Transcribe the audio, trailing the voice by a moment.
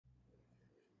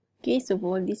Okay, so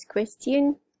for this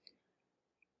question,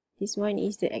 this one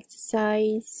is the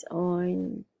exercise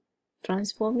on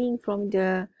transforming from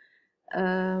the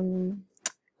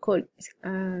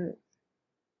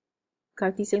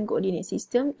Cartesian coordinate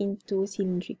system into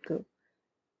cylindrical.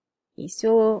 Okay,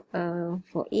 so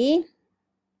for A,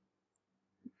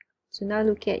 so now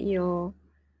look at your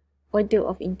order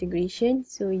of integration.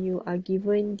 So you are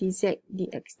given dz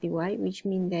dx dy, which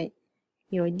means that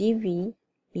your dv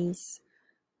is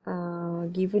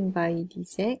given by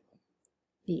dz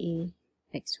dA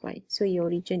xy. So your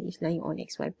region is lying on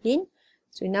xy plane.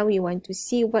 So now we want to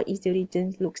see what is the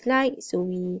region looks like. So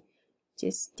we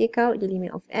just take out the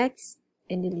limit of x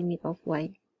and the limit of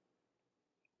y.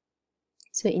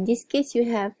 So in this case, you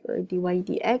have dy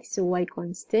dx, so y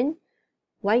constant.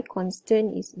 Y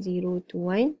constant is 0 to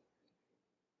 1.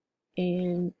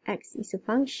 And x is a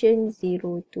function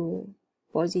 0 to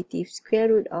positive square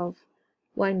root of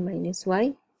 1 minus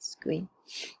y squared.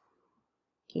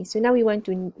 Okay, so now we want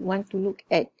to look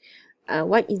at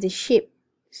what is the shape.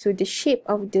 So the shape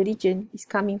of the region is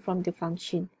coming from the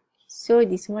function. So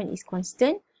this one is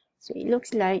constant. So it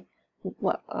looks like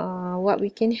what we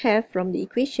can have from the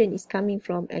equation is coming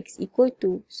from x equal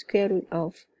to square root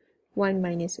of 1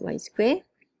 minus y squared.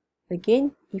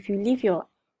 Again, if you leave your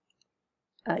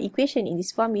equation in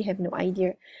this form, we have no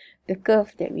idea the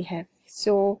curve that we have.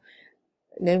 So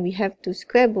then we have to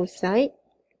square both sides.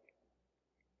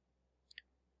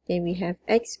 Then we have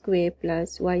x squared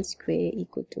plus y squared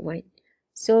equal to 1.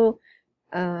 So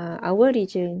our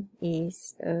region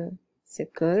is a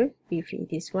circle with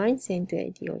radius 1 centered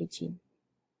at the origin.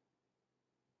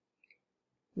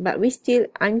 But we still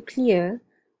unclear,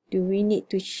 do we need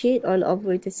to shade all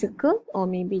over the circle or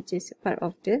maybe just a part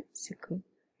of the circle?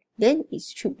 Then it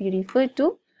should be referred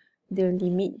to the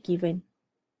limit given.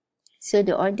 So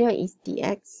the order is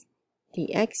dx,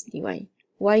 dy.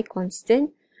 Y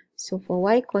constant. So for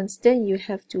y constant, you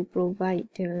have to provide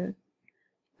the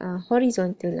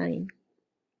horizontal line.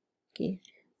 Okay.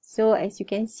 So as you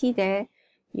can see there,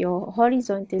 your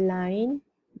horizontal line,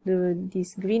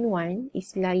 this green one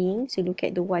is lying. So look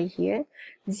at the y here,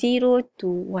 0 to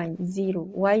 1, 0,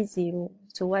 y 0.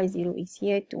 So y 0 is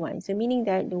here to 1. So meaning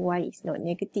that the y is not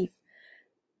negative.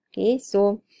 Okay,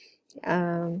 so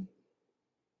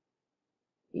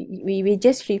we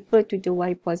just refer to the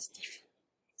y positive.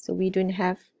 So we don't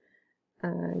have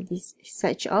this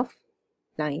such of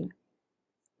line.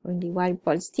 Only y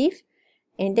positive.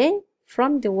 And then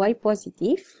from the y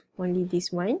positive, only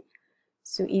this one.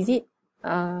 So is it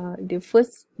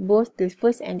both the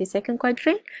first and the second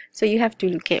quadrant? So you have to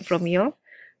look at from your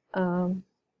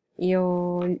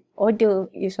order,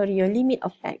 your limit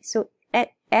of x. So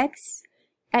at x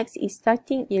is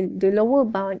starting, the lower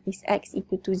bound is x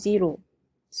equal to 0.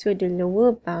 So the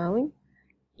lower bound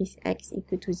is x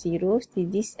equal to 0. So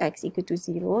this x equal to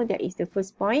 0, that is the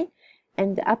first point.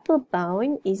 And the upper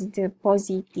bound is the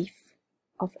positive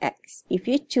of x. If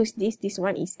you choose this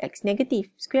one is x negative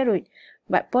square root.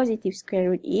 But positive square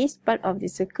root is part of the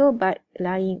circle but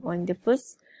lying on the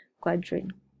first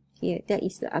quadrant. Here, that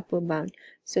is the upper bound.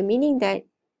 So meaning that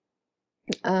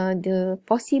the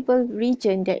possible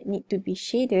region that need to be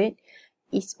shaded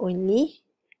is only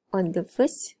on the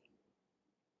first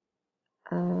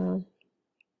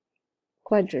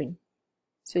quadrant.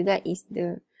 So that is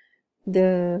the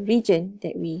region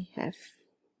that we have.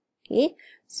 Okay,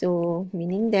 so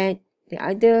meaning that the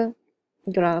other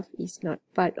graph is not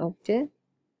part of the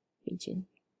region.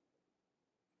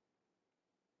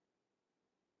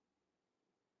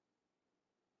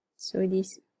 So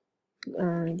this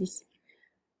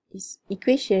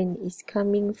equation is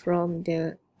coming from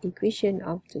the equation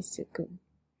of the circle.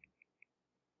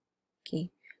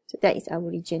 Okay, so that is our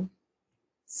region.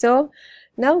 So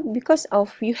now because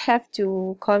of you have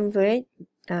to convert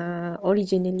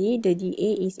originally the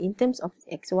dA is in terms of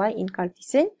xy in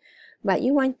Cartesian, but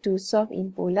you want to solve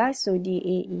in polar, so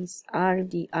dA is r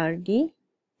dr d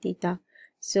theta.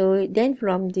 So then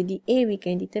from the dA we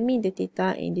can determine the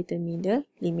theta and determine the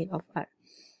limit of r.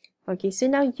 Okay, so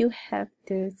now you have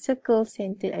the circle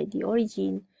centered at the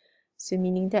origin, so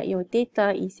meaning that your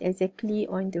theta is exactly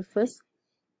on the first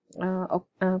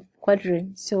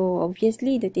quadrant. So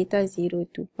obviously the theta is 0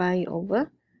 to pi over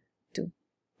 2.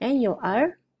 And your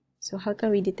r, so how can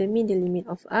we determine the limit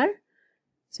of r?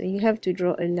 So you have to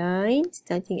draw a line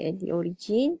starting at the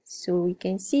origin. So we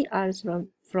can see r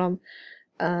from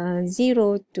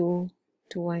 0 to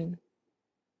 1.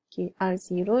 Okay,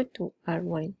 r0 to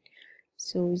r1.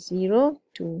 So 0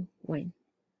 to 1.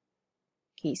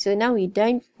 Okay, so now we're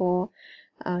done for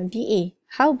dA.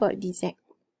 How about dz?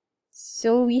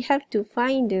 So we have to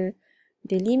find the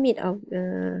the limit of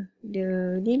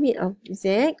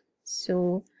z.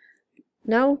 So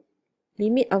now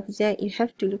limit of z you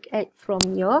have to look at from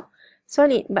your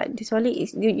solid, but the solid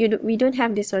is we don't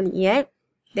have the solid yet.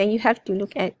 Then you have to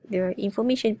look at the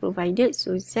information provided.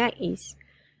 So z is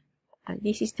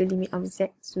this is the limit of z.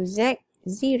 So z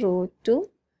 0 to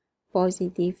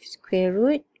positive square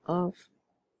root of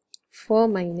 4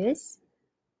 minus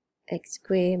x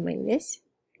square minus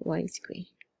y square.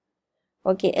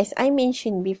 Okay, as I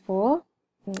mentioned before,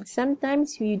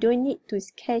 sometimes we don't need to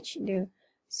sketch the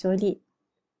solid,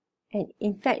 and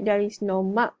in fact there is no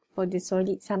mark for the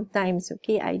solid sometimes.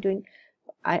 Okay,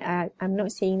 I'm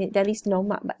not saying that there is no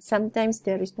mark, but sometimes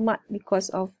there is no mark because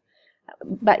of,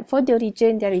 but for the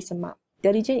region there is a mark.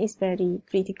 The region is very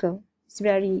critical. It's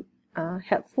very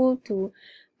helpful to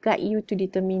guide you to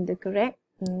determine the correct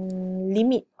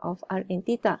limit of r and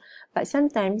theta. But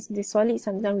sometimes the solid,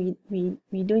 sometimes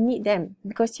we don't need them,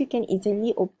 because you can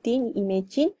easily obtain,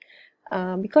 imagine,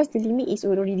 because the limit is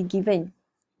already given.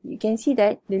 You can see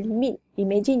that the limit,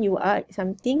 imagine you are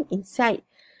something inside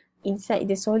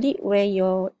the solid where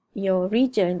your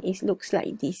region looks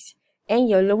like this, and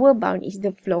your lower bound is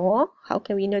the floor. How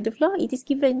can we know the floor? It is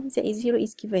given, z is 0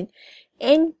 is given,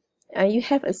 and you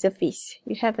have a surface.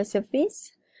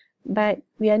 But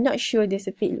we are not sure the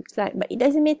surface looks like. But it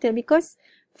doesn't matter, because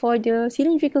for the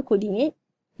cylindrical coordinate,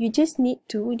 you just need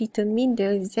to determine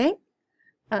the z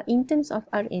in terms of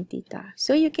r and theta.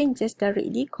 So you can just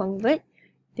directly convert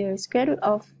the square root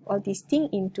of all these things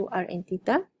into r and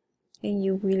theta, and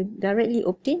you will directly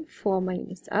obtain 4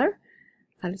 minus r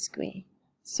square.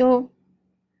 So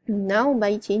now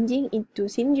by changing into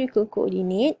cylindrical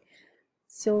coordinate,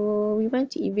 so we want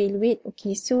to evaluate.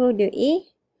 Okay, so the a,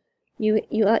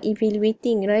 you are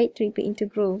evaluating, right, triple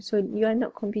integral. So you are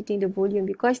not computing the volume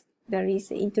because there is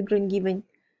an integrand given.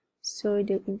 So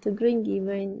the integrand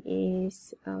given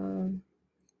is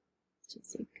just a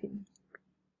second,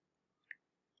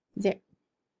 z.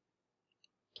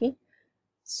 Okay,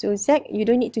 so z you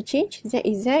don't need to change. Z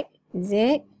is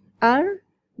z r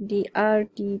dr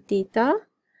d theta.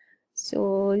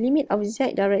 So limit of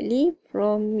z directly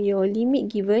from your limit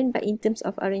given, but in terms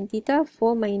of r and theta,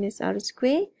 4 minus r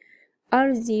square,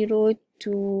 r0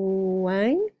 to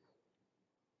 1,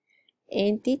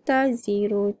 and theta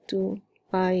 0 to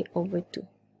pi over 2.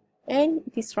 And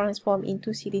it is transformed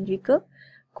into cylindrical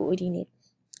coordinate.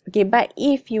 Okay, but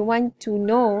if you want to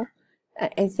know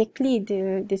exactly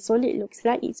the solid looks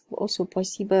like, it's also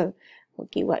possible.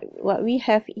 Okay, what we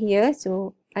have here,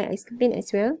 so I explain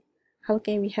as well. How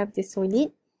can we have the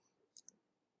solid?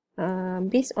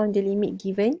 Based on the limit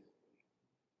given,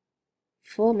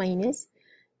 4 minus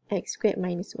x squared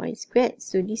minus y squared.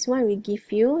 So this one will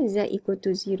give you z equal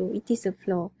to 0. It is a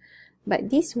floor. But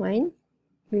this one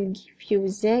will give you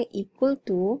z equal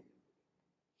to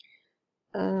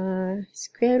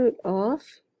square root of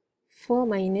 4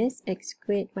 minus x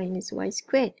squared minus y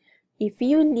squared. If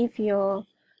you leave your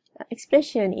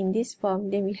expression in this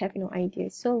form, then we have no idea.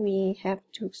 So we have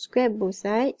to square both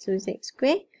sides, so z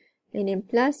squared, and then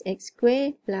plus x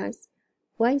squared plus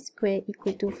y squared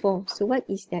equal to 4. So what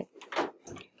is that?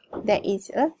 That is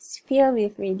a sphere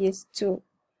with radius 2.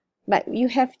 But you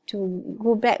have to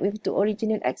go back with the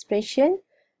original expression.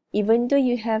 Even though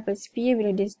you have a sphere with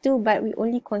radius 2, but we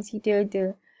only consider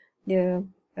the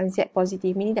z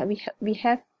positive, meaning that we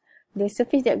have the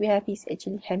surface that we have is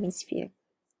actually hemisphere,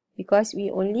 because we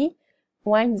only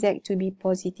want z to be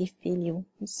positive value.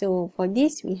 So for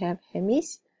this we have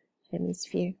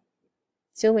hemisphere.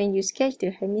 So when you sketch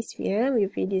the hemisphere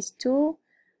with radius 2,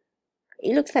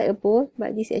 it looks like a bowl,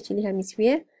 but this is actually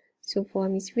hemisphere. So for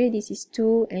hemisphere, this is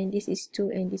 2, and this is 2,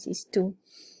 and this is 2.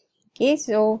 Okay,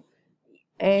 so,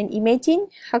 and imagine,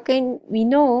 how can we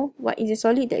know what is the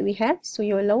solid that we have? So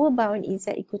your lower bound is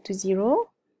z equal to 0,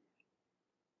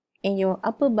 and your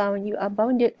upper bound, you are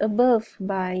bounded above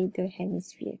by the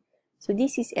hemisphere. So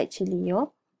this is actually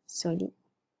your solid.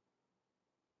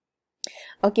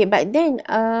 Okay, but then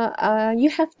you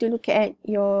have to look at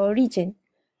your region.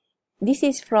 This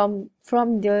is from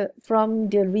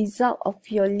the result of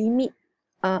your limit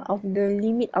of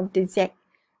the z,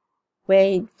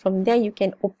 where from there you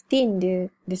can obtain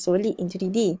the solid in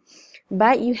 3D.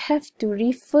 But you have to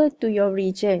refer to your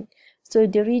region. So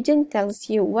the region tells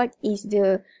you what is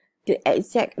the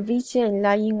exact region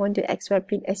lying on the xy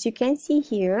plane. As you can see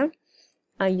here,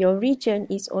 your region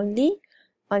is only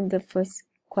on the first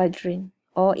quadrant,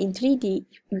 or in 3D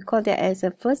we call that as a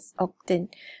first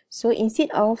octant. So instead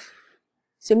of,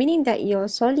 so meaning that your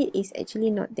solid is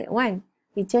actually not that one,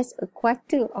 it's just a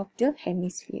quarter of the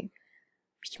hemisphere,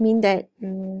 which means that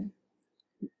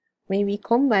when we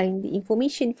combine the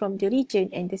information from the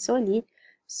region and the solid,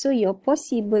 so your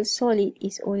possible solid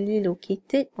is only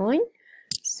located on,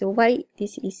 so y,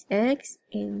 this is x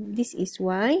and this is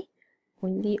y,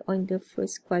 only on the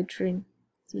first quadrant.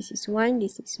 This is 1,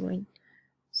 this is 1.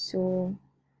 So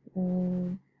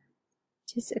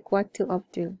just a quarter of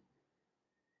the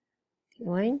that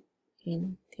one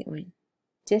and that one.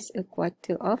 Just a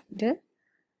quarter of the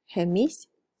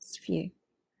hemisphere.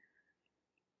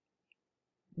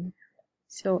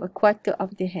 So a quarter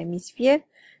of the hemisphere,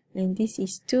 and this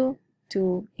is 2,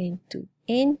 2 and 2.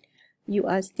 And you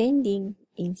are standing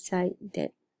inside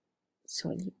that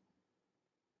solid.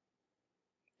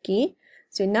 Okay,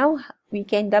 so now we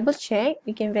can double check,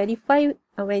 we can verify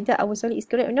whether our solid is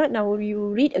correct or not. Now you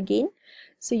read again.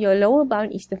 So your lower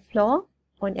bound is the floor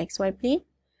on xy plane,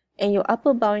 and your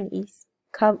upper bound is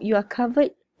you are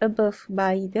covered above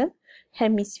by the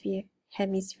hemisphere,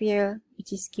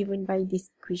 which is given by this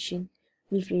equation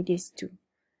with radius 2.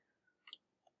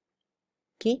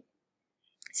 Okay,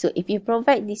 so if you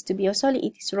provide this to be your solid,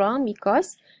 it is wrong,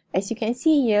 because as you can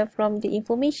see here from the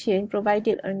information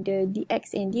provided on the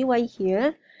dx and dy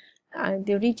here,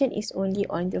 the region is only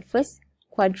on the first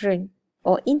quadrant.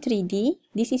 Or in 3D,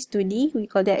 this is 2D, we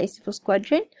call that as first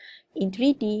quadrant. In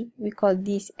 3D, we call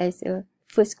this as a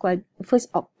first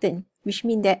octant, which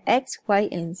means that x, y,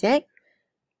 and z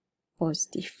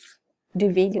positive. The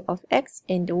value of x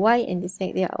and the y and the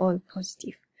z, they are all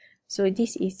positive. So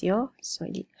this is your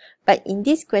solid. But in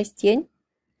this question,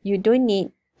 you don't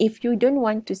need, if you don't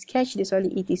want to sketch the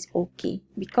solid, it is okay,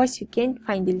 because you can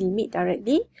find the limit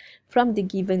directly from the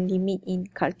given limit in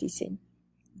Cartesian.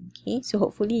 Okay, so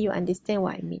hopefully you understand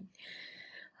what I mean.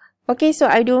 Okay, so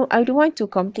I don't want to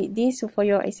complete this. So for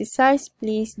your exercise,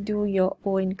 please do your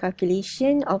own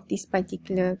calculation of this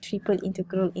particular triple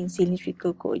integral in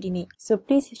cylindrical coordinate. So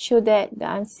please show that the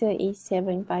answer is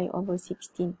 7 pi over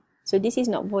 16. So this is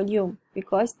not volume,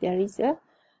 because there is a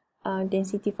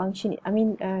density function. I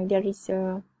mean, there is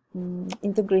a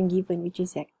integral given, which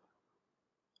is x.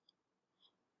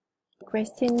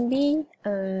 Question B.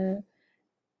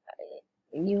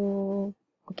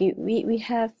 We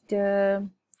have the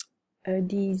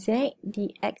dz,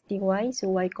 dx, dy, so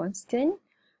y constant.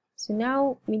 So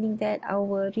now, meaning that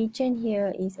our region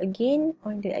here is again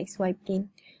on the xy plane.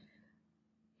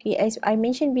 Okay, as I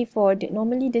mentioned before, that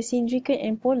normally the cylindrical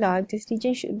and polar, this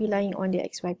region should be lying on the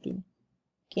xy plane.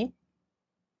 Okay.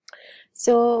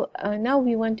 So now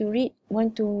we want to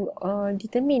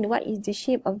determine what is the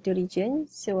shape of the region.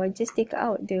 So I just take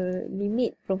out the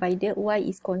limit provided. Y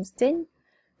is constant,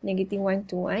 -1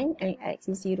 to 1, and x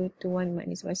is 0 to 1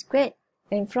 minus y squared.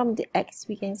 And from the x,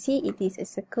 we can see it is a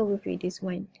circle with radius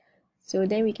 1. So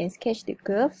then we can sketch the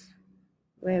curve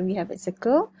where we have a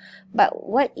circle. But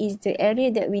what is the area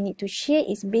that we need to shade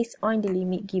is based on the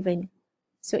limit given.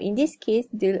 So in this case,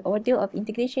 the order of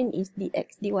integration is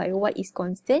dx dy. Y is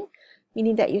constant,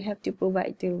 meaning that you have to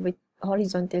provide the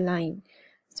horizontal line.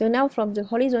 So now from the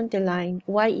horizontal line,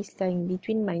 y is lying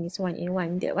between -1 and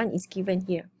 1. That one is given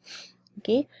here.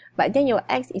 Okay, but then your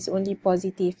x is only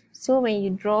positive. So when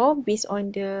you draw based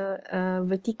on the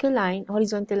vertical line,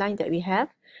 horizontal line that we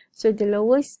have, so the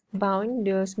lowest bound,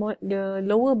 the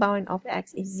lower bound of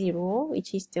x is 0,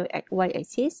 which is the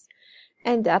y-axis,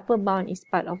 and the upper bound is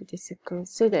part of the circle.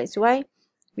 So that's why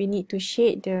we need to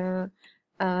shade the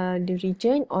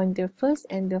region on the first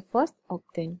and the fourth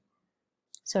octant.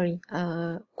 Sorry,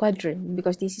 quadrant,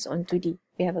 because this is on 2D.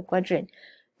 We have a quadrant,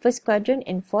 first quadrant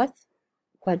and fourth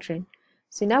quadrant.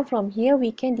 So now from here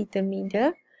we can determine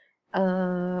the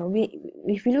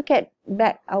if we look at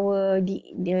back our the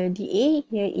dA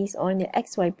here is on the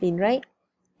xy plane, right?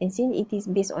 And since it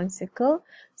is based on circle,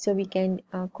 so we can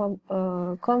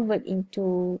convert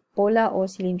into polar or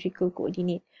cylindrical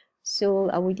coordinate. So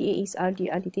our dA is r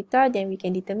d theta. Then we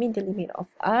can determine the limit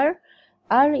of r.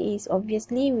 R is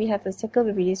obviously, we have a circle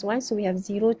with radius 1, so we have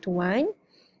 0 to 1.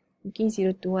 Okay,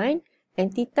 0 to 1.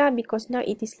 And theta, because now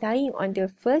it is lying on the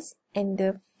first and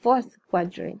the fourth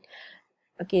quadrant.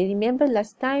 Okay, remember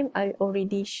last time I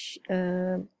already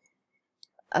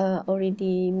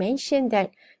mentioned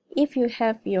that if you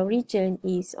have your region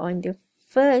is on the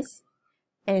first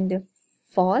and the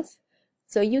fourth,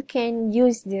 so you can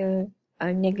use the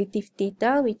negative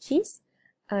theta, which is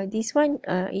this one,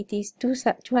 it is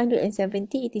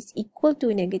 270, it is equal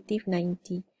to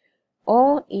 -90.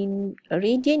 Or in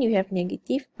radian, you have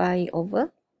negative pi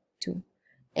over 2.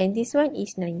 And this one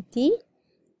is 90.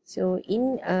 So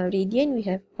in radian, we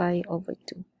have pi over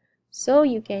 2. So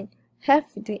you can have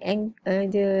the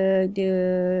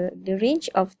range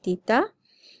of theta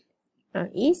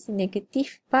is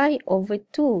 -pi over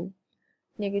 2.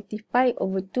 negative pi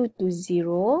over 2 to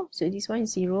 0. So this one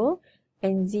 0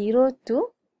 and 0 to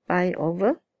pi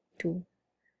over 2.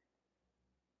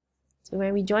 So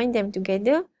when we join them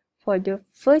together, for the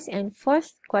first and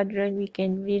fourth quadrant, we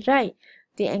can rewrite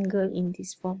the angle in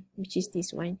this form, which is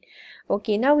this one.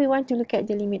 Okay, now we want to look at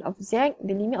the limit of z.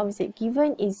 The limit of z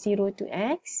given is 0 to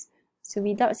x. So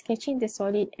without sketching the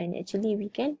solid, and actually we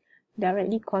can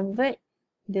directly convert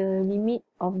the limit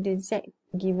of the z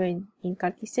given in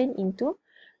Cartesian into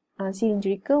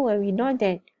cylindrical, where we know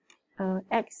that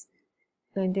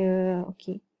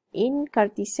in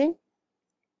Cartesian,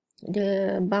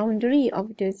 the boundary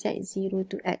of the z is 0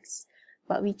 to x,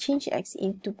 but we change x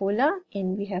into polar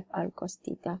and we have r cos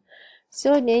theta.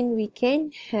 So then we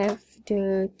can have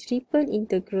the triple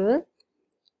integral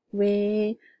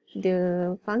where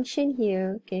the function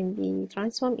here can be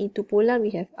transformed into polar. We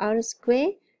have r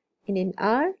square and then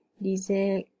r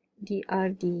dz dr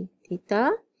d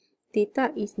theta.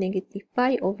 Theta is negative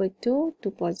pi over 2 to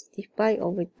positive pi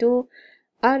over 2,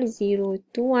 r 0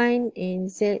 to 1 and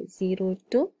z 0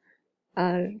 to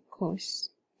r cos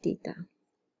theta.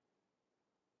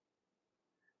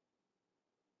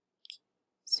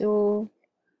 So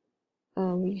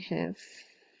we have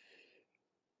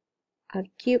r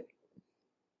cube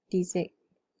dz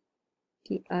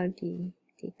dr d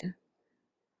theta.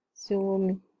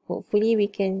 So hopefully we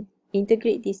can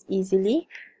integrate this easily.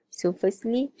 So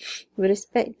firstly, with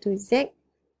respect to z,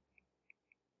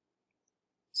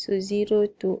 so 0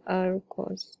 to r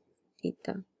cos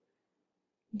theta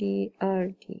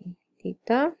dr d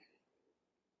theta,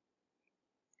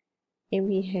 and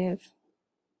we have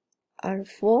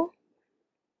r4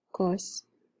 cos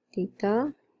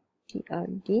theta dr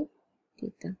d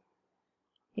theta,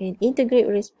 and integrate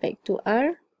with respect to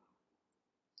r.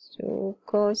 So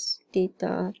cos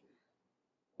theta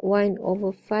 1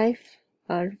 over 5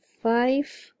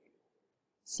 r5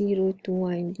 0 to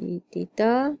 1 d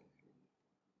theta.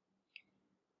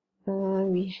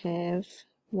 We have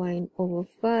 1 over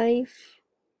 5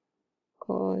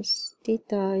 cos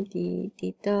theta d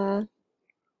theta,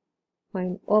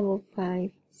 1 over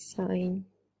 5 sin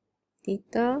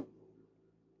theta,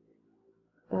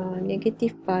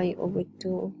 negative pi over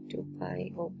 2 to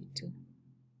pi over 2.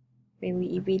 When we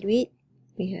evaluate,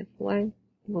 we have 1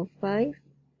 over 5,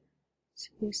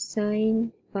 so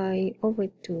sin pi over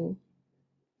 2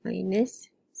 minus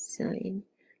sin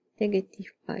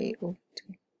negative pi over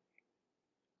 2.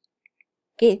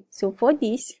 Okay, so for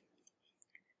this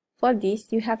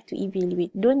you have to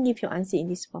evaluate. Don't leave your answer in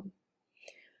this form.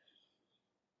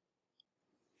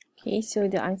 Okay, so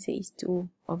the answer is 2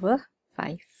 over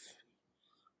 5.